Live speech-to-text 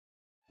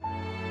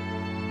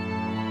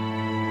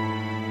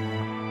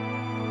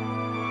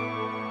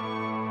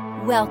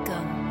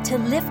Welcome to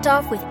Lift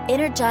Off with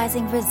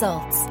Energizing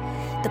Results,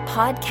 the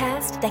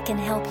podcast that can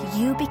help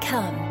you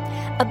become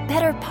a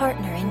better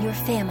partner in your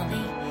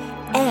family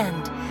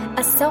and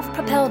a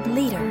self-propelled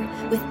leader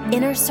with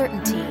inner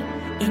certainty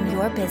in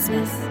your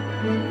business.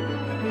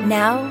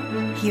 Now,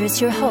 here's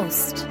your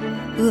host,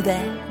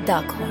 Uwe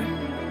Daghorn.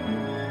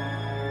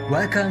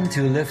 Welcome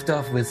to Lift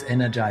Off with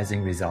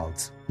Energizing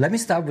Results. Let me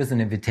start with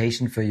an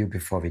invitation for you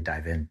before we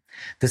dive in.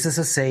 This is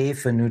a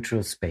safe and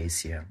neutral space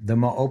here. The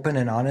more open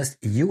and honest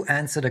you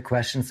answer the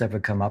questions that will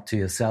come up to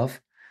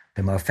yourself,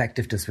 the more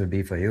effective this will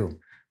be for you.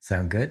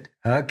 Sound good?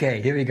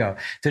 Okay, here we go.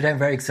 Today I'm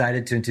very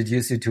excited to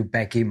introduce you to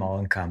Becky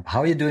Molenkamp.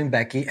 How are you doing,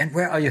 Becky? And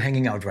where are you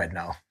hanging out right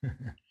now?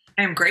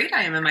 I'm great.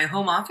 I am in my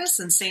home office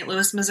in St.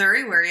 Louis,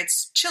 Missouri, where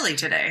it's chilly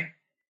today.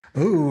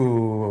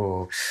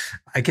 Ooh,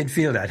 I can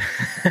feel that.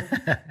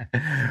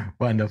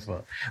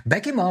 Wonderful.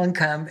 Becky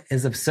Molenkamp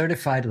is a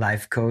certified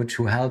life coach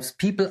who helps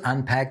people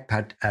unpack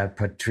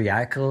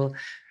patriarchal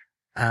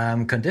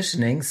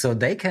conditioning so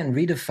they can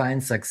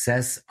redefine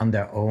success on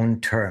their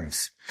own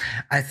terms.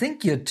 I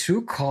think your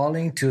true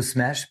calling to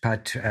smash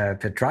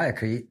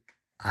patriarchy,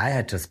 I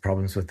had just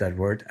problems with that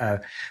word,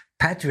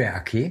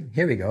 patriarchy,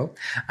 here we go,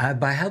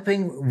 by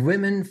helping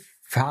women,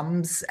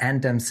 femmes,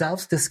 and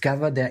themselves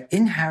discover their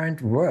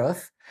inherent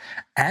worth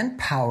and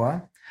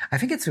power. I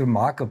think it's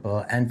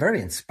remarkable and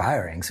very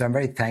inspiring. So I'm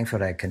very thankful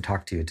that I can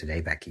talk to you today,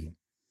 Becky.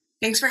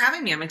 Thanks for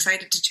having me. I'm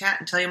excited to chat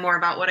and tell you more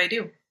about what I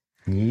do.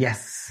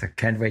 Yes, I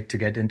can't wait to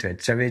get into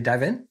it. Shall we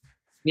dive in?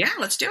 Yeah,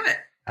 let's do it.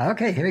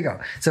 Okay, here we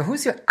go. So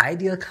who's your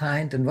ideal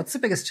client and what's the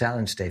biggest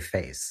challenge they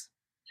face?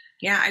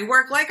 Yeah, I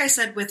work, like I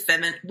said, with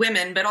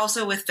women, but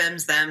also with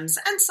femmes, thems,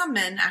 and some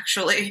men,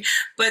 actually.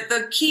 But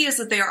the key is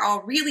that they are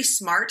all really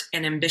smart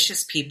and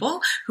ambitious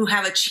people who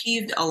have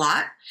achieved a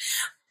lot,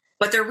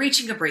 but they're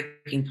reaching a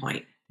breaking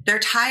point. They're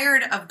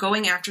tired of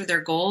going after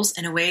their goals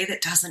in a way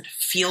that doesn't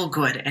feel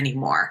good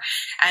anymore.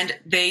 And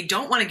they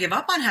don't want to give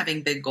up on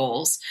having big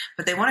goals,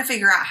 but they want to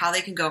figure out how they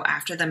can go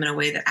after them in a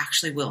way that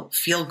actually will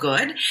feel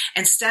good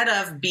instead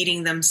of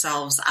beating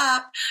themselves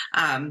up,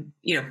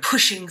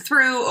 pushing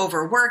through,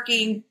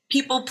 overworking,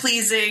 people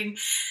pleasing.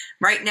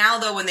 Right now,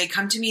 though, when they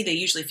come to me, they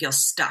usually feel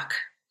stuck.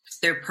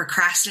 They're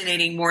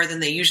procrastinating more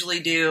than they usually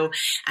do.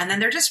 And then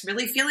they're just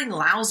really feeling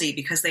lousy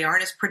because they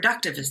aren't as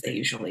productive as they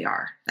usually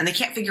are. And they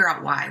can't figure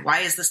out why. Why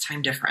is this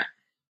time different?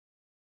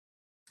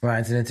 Well,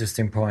 it's an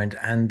interesting point.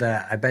 And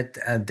I bet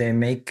they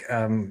make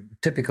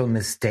typical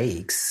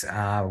mistakes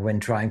when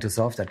trying to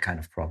solve that kind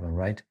of problem,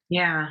 right?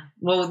 Yeah.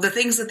 Well, the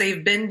things that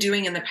they've been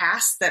doing in the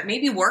past that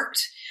maybe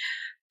worked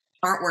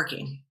aren't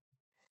working.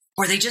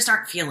 Or they just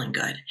aren't feeling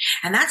good.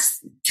 And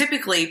that's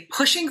typically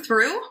pushing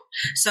through.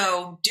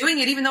 So doing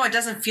it even though it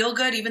doesn't feel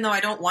good, even though I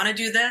don't want to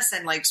do this,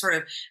 and like sort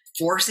of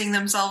forcing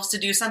themselves to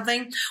do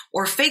something,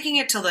 or faking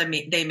it till they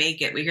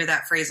make it. We hear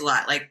that phrase a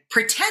lot, like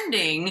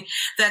pretending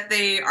that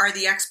they are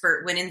the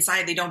expert when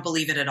inside they don't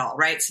believe it at all,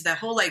 right? So that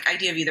whole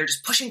idea of either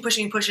just pushing,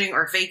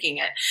 or faking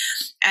it.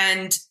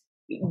 And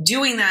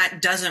doing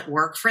that doesn't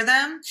work for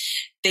them.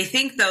 They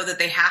think, though, that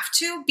they have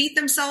to beat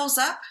themselves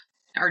up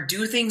or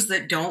do things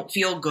that don't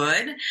feel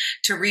good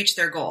to reach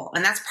their goal.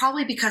 And that's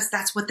probably because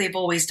that's what they've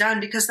always done,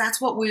 because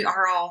that's what we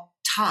are all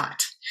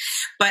taught.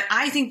 But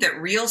I think that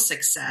real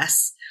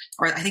success,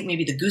 or I think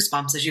maybe the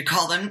goosebumps, as you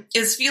call them,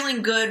 is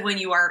feeling good when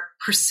you are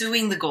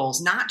pursuing the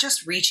goals, not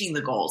just reaching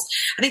the goals.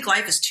 I think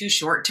life is too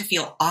short to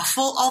feel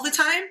awful all the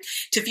time,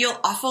 to feel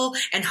awful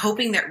and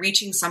hoping that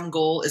reaching some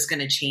goal is going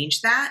to change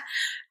that.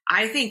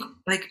 I think,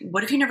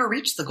 what if you never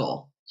reach the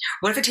goal?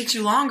 What if it takes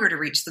you longer to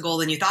reach the goal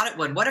than you thought it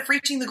would? What if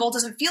reaching the goal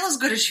doesn't feel as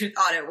good as you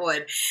thought it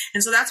would?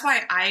 And so that's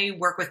why I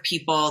work with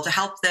people to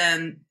help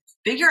them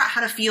figure out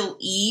how to feel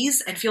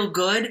ease and feel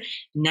good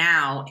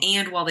now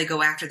and while they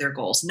go after their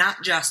goals, not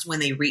just when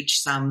they reach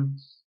some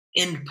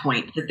end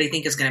point that they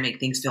think is going to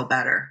make things feel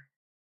better.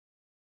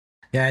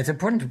 Yeah, it's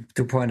important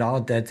to point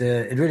out that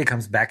it really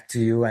comes back to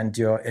you and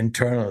your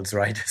internals,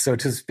 right? So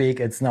to speak,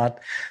 it's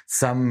not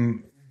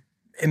some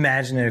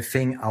imaginary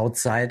thing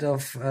outside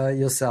of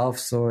yourself.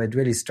 So it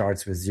really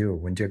starts with you.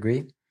 Wouldn't you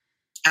agree?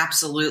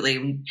 Absolutely.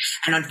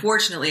 And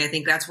unfortunately, I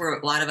think that's where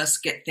a lot of us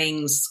get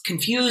things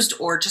confused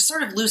or just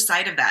sort of lose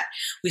sight of that.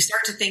 We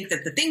start to think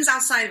that the things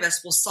outside of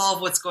us will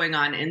solve what's going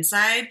on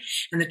inside.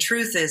 And the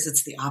truth is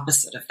it's the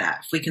opposite of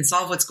that. If we can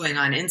solve what's going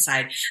on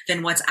inside,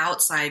 then what's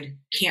outside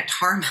can't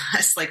harm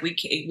us. We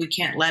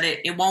can't let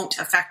it won't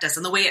affect us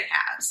in the way it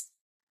has.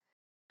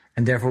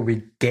 And therefore,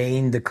 we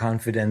gain the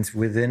confidence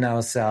within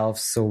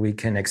ourselves so we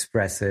can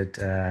express it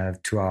to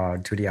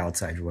the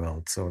outside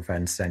world. So if I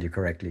understand you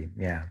correctly,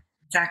 yeah.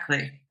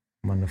 Exactly.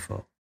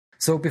 Wonderful.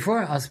 So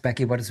before I ask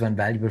Becky what is one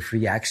valuable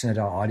free action that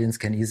our audience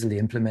can easily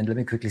implement, let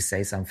me quickly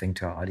say something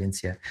to our audience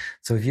here.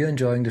 So if you're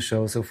enjoying the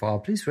show so far,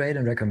 please rate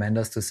and recommend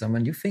us to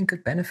someone you think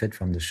could benefit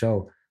from the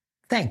show.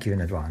 Thank you in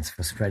advance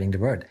for spreading the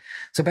word.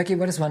 So Becky,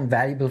 what is one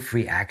valuable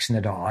free action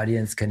that our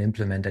audience can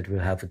implement that will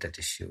help with that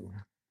issue?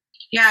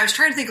 Yeah, I was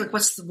trying to think like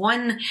what's the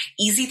one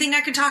easy thing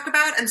I can talk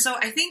about. And so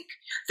I think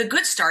the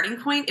good starting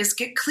point is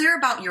get clear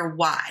about your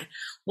why.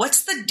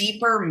 What's the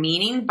deeper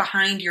meaning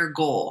behind your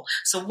goal?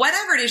 So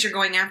whatever it is you're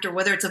going after,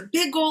 whether it's a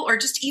big goal or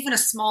just even a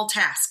small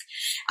task,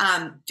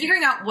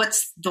 figuring out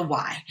what's the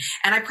why.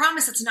 And I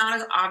promise it's not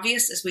as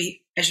obvious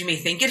as you may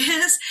think it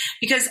is,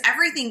 because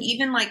everything,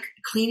 even like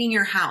cleaning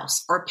your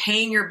house or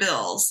paying your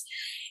bills,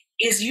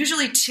 is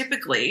usually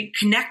typically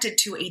connected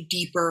to a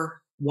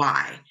deeper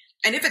why.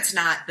 And if it's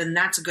not, then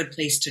that's a good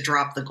place to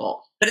drop the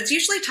goal. But it's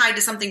usually tied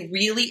to something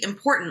really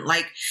important,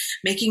 like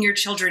making your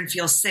children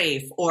feel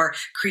safe or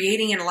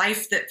creating a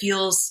life that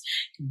feels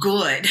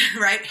good,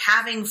 right?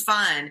 Having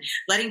fun,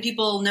 letting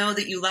people know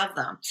that you love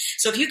them.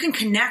 So if you can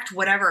connect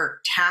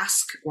whatever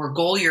task or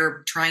goal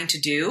you're trying to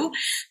do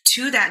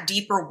to that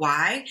deeper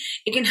why,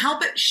 it can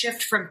help it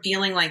shift from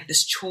feeling like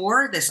this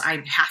chore, this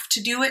I have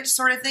to do it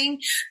sort of thing,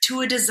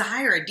 to a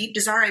desire, a deep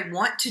desire, I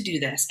want to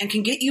do this, and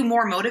can get you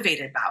more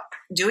motivated about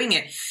doing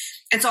it.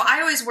 And so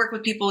I always work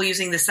with people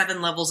using the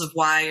 7 levels of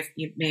why. If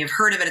you may have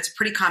heard of it, it's a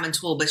pretty common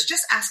tool, but it's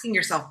just asking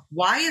yourself,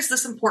 why is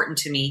this important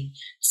to me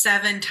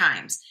 7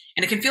 times?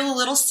 And it can feel a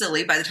little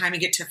silly by the time you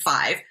get to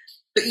 5,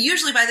 but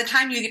usually by the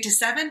time you get to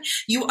 7,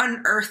 you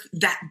unearth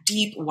that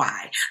deep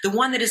why, the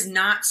one that is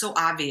not so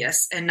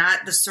obvious and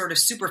not the sort of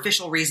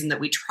superficial reason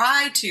that we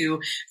try to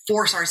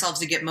force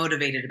ourselves to get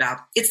motivated about.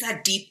 It's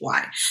that deep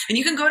why. And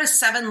you can go to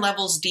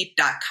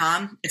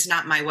 7levelsdeep.com. It's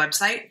not my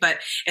website, but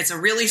it's a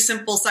really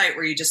simple site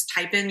where you just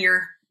type in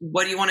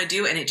what do you want to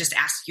do? And it just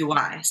asks you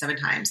why 7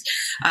 times.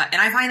 And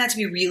I find that to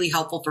be really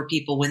helpful for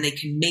people when they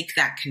can make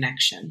that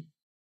connection.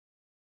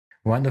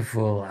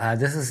 Wonderful.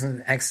 This is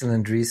an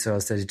excellent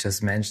resource that you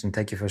just mentioned.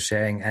 Thank you for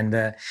sharing.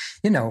 And,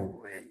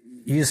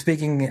 you're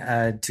speaking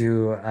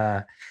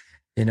to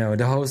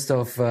the host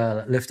of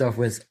Lift Off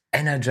with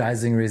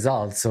energizing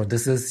results. So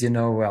this is,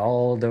 where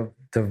all the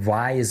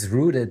why is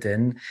rooted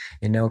in,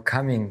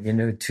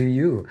 coming, to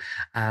you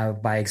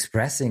by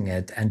expressing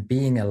it and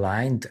being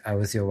aligned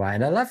with your why.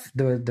 And I love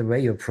the way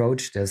you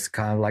approach this,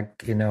 kind of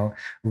like,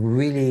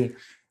 really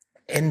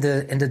in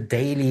the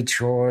daily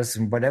chores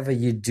and whatever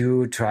you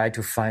do, try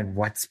to find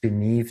what's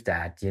beneath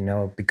that,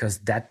 because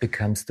that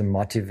becomes the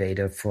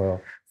motivator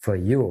for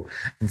you,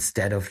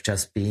 instead of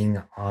just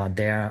being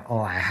there,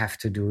 I have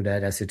to do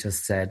that, as you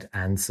just said.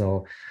 And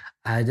so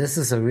this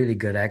is a really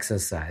good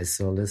exercise.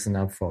 So listen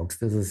up, folks.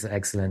 This is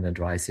excellent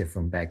advice here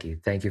from Becky.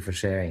 Thank you for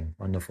sharing.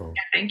 Wonderful.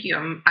 Yeah, thank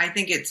you. I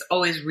think it's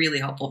always really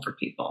helpful for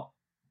people.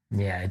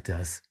 Yeah, it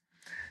does.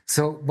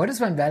 So what is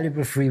one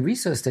valuable free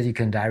resource that you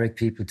can direct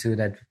people to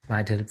that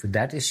might help with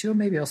that issue,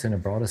 maybe also in a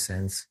broader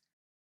sense?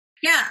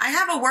 Yeah, I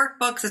have a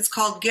workbook that's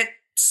called Get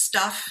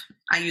Stuff.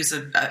 I use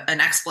an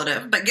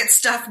expletive, but Get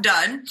Stuff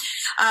Done,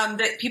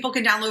 that people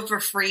can download for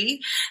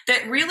free.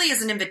 That really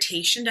is an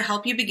invitation to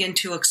help you begin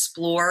to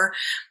explore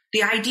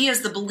the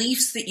ideas, the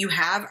beliefs that you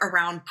have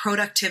around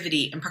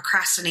productivity and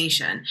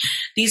procrastination.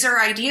 These are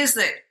ideas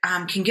that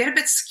can get a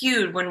bit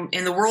skewed when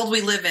in the world we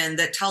live in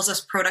that tells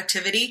us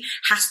productivity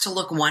has to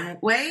look one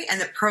way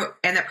and that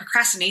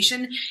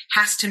procrastination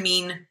has to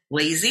mean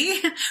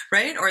lazy,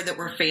 right? Or that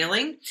we're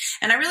failing.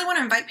 And I really want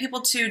to invite people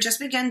to just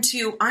begin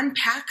to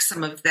unpack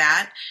some of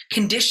that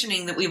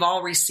conditioning that we've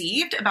all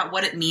received about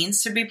what it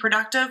means to be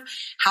productive,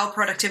 how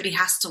productivity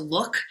has to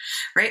look,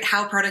 right?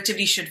 How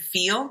productivity should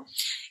feel.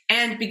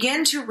 And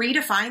begin to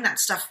redefine that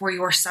stuff for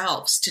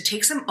yourselves, to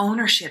take some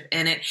ownership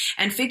in it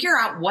and figure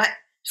out what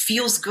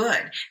feels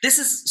good. This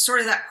is sort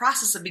of that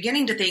process of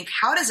beginning to think,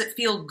 how does it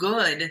feel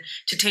good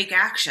to take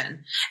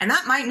action? And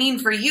that might mean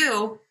for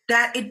you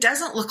that it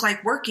doesn't look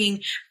like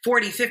working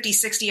 40, 50,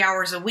 60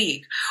 hours a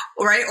week,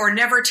 right? Or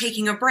never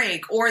taking a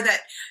break, or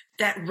that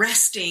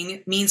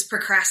resting means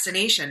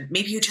procrastination.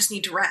 Maybe you just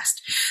need to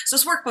rest. So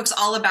this workbook's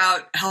all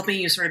about helping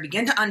you sort of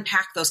begin to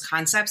unpack those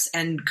concepts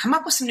and come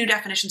up with some new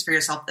definitions for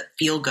yourself that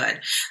feel good.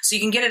 So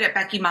you can get it at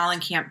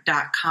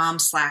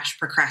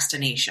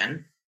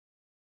BeckyMollenkamp.com/procrastination.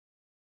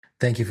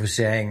 Thank you for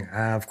sharing.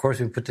 Of course,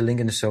 we put the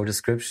link in the show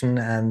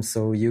description,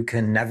 so you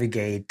can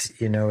navigate,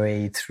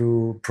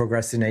 through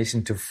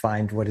procrastination to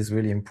find what is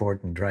really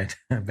important, right,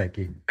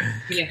 Becky?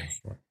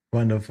 Yes.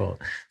 Wonderful.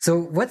 So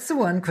what's the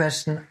one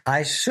question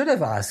I should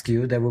have asked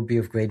you that would be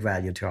of great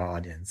value to our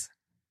audience?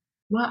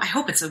 Well, I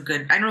hope it's I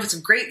don't know if it's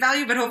of great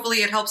value, but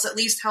hopefully it helps at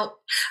least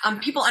help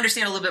people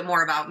understand a little bit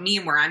more about me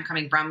and where I'm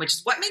coming from, which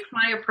is what makes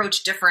my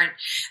approach different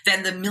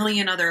than the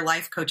million other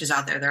life coaches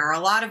out there. There are a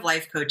lot of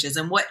life coaches.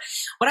 And what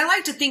I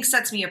like to think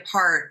sets me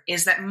apart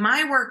is that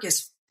my work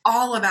is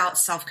all about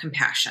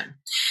self-compassion.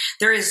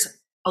 There is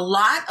a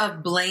lot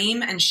of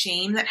blame and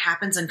shame that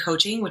happens in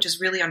coaching, which is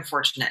really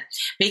unfortunate,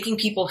 making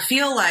people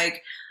feel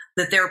like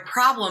that their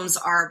problems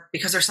are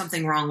because there's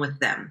something wrong with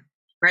them,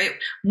 right?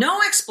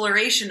 No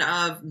exploration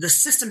of the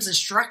systems and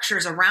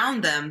structures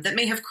around them that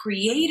may have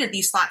created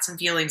these thoughts and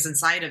feelings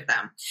inside of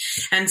them.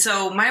 And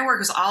so my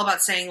work is all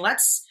about saying,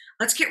 let's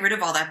get rid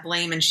of all that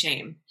blame and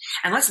shame,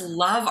 and let's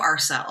love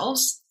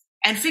ourselves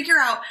and figure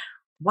out,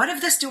 what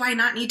of this do I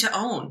not need to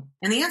own?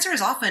 And the answer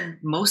is often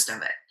most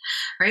of it.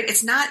 right?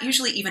 It's not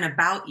usually even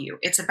about you.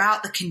 It's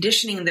about the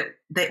conditioning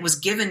that was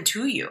given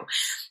to you.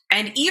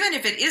 And even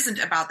if it isn't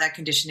about that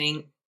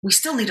conditioning, we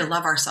still need to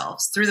love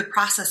ourselves through the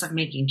process of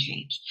making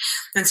change.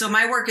 And so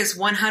my work is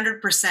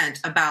 100%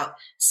 about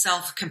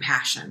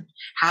self-compassion.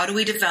 How do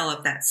we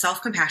develop that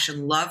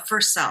self-compassion, love for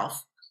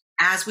self,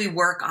 as we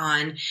work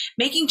on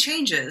making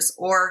changes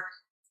or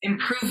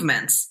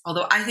improvements?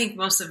 Although I think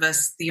most of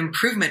us, the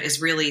improvement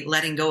is really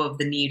letting go of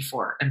the need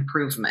for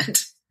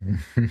improvement.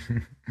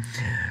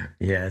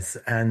 Yes,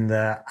 and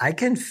I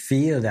can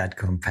feel that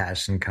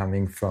compassion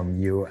coming from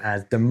you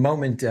at the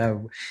moment,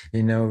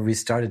 we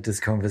started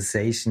this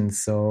conversation.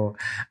 So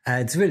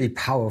it's really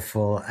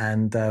powerful,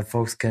 and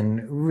folks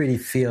can really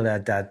feel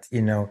that,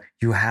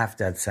 you have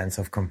that sense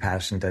of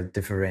compassion that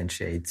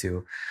differentiates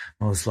you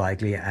most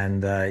likely.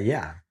 And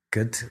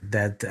good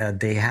that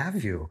they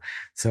have you.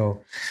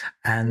 So,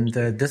 and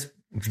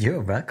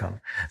you're welcome.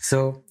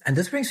 So, and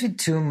this brings me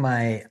to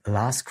my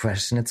last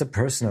question. It's a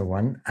personal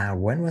one.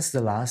 When was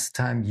the last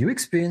time you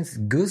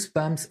experienced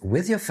goosebumps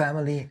with your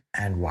family,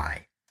 and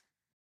why?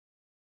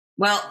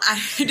 Well,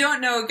 I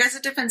don't know. I guess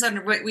it depends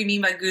on what we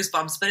mean by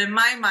goosebumps. But in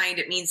my mind,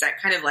 it means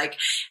that kind of like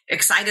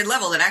excited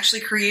level that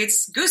actually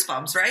creates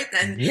goosebumps, right?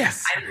 And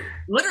yes, I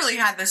literally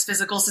had this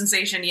physical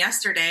sensation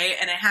yesterday,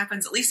 and it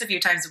happens at least a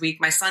few times a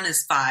week. My son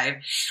is 5,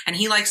 and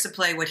he likes to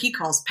play what he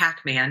calls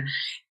Pac-Man.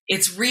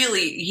 It's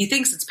really, he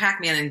thinks it's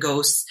Pac-Man and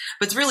ghosts,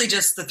 but it's really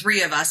just the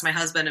 3 of us, my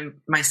husband and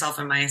myself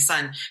and my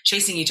son,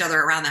 chasing each other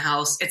around the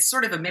house. It's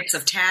sort of a mix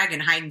of tag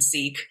and hide and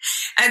seek.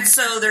 And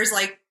so there's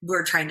like,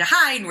 we're trying to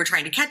hide and we're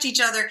trying to catch each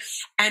other,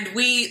 and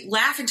we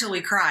laugh until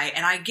we cry.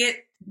 And I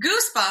get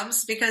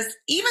goosebumps because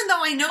even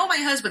though I know my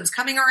husband's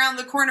coming around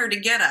the corner to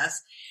get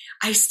us,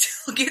 I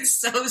still get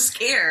so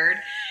scared.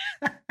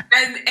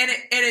 And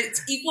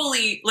it's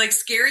equally like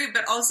scary,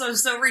 but also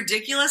so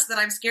ridiculous that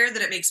I'm scared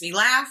that it makes me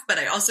laugh, but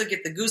I also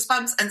get the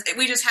goosebumps. And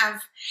we just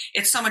have,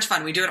 it's so much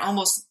fun. We do it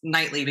almost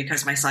nightly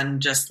because my son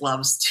just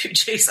loves to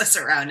chase us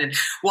around and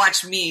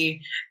watch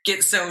me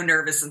get so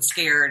nervous and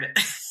scared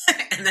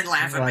and then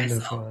laugh at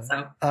myself.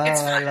 So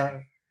it's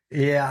fun.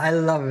 I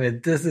love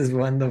it. This is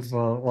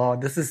wonderful. Wow,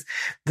 this is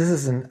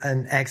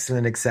an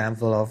excellent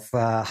example of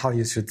how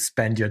you should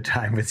spend your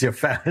time with your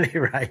family,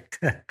 right?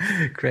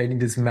 Creating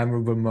this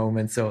memorable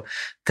moment. So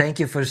thank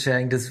you for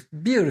sharing this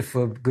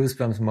beautiful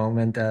goosebumps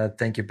moment.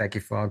 Thank you, Becky,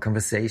 for our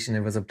conversation.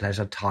 It was a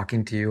pleasure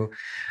talking to you,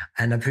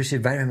 and I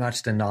appreciate very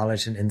much the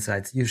knowledge and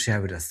insights you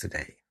share with us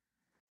today.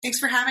 Thanks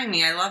for having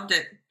me. I loved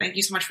it. Thank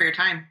you so much for your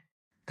time.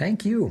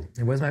 Thank you.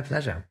 It was my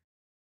pleasure.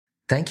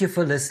 Thank you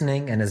for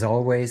listening. And as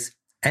always,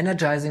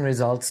 energizing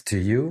results to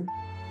you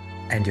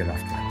and your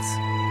loved ones.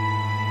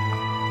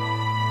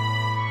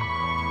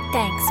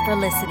 Thanks for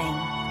listening.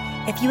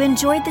 If you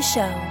enjoyed the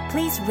show,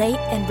 please rate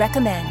and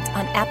recommend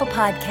on Apple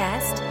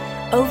Podcast,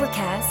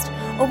 Overcast,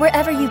 or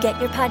wherever you get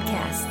your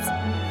podcasts.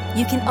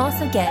 You can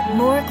also get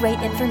more great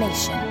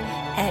information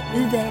at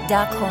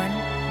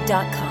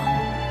uwedockhorn.com.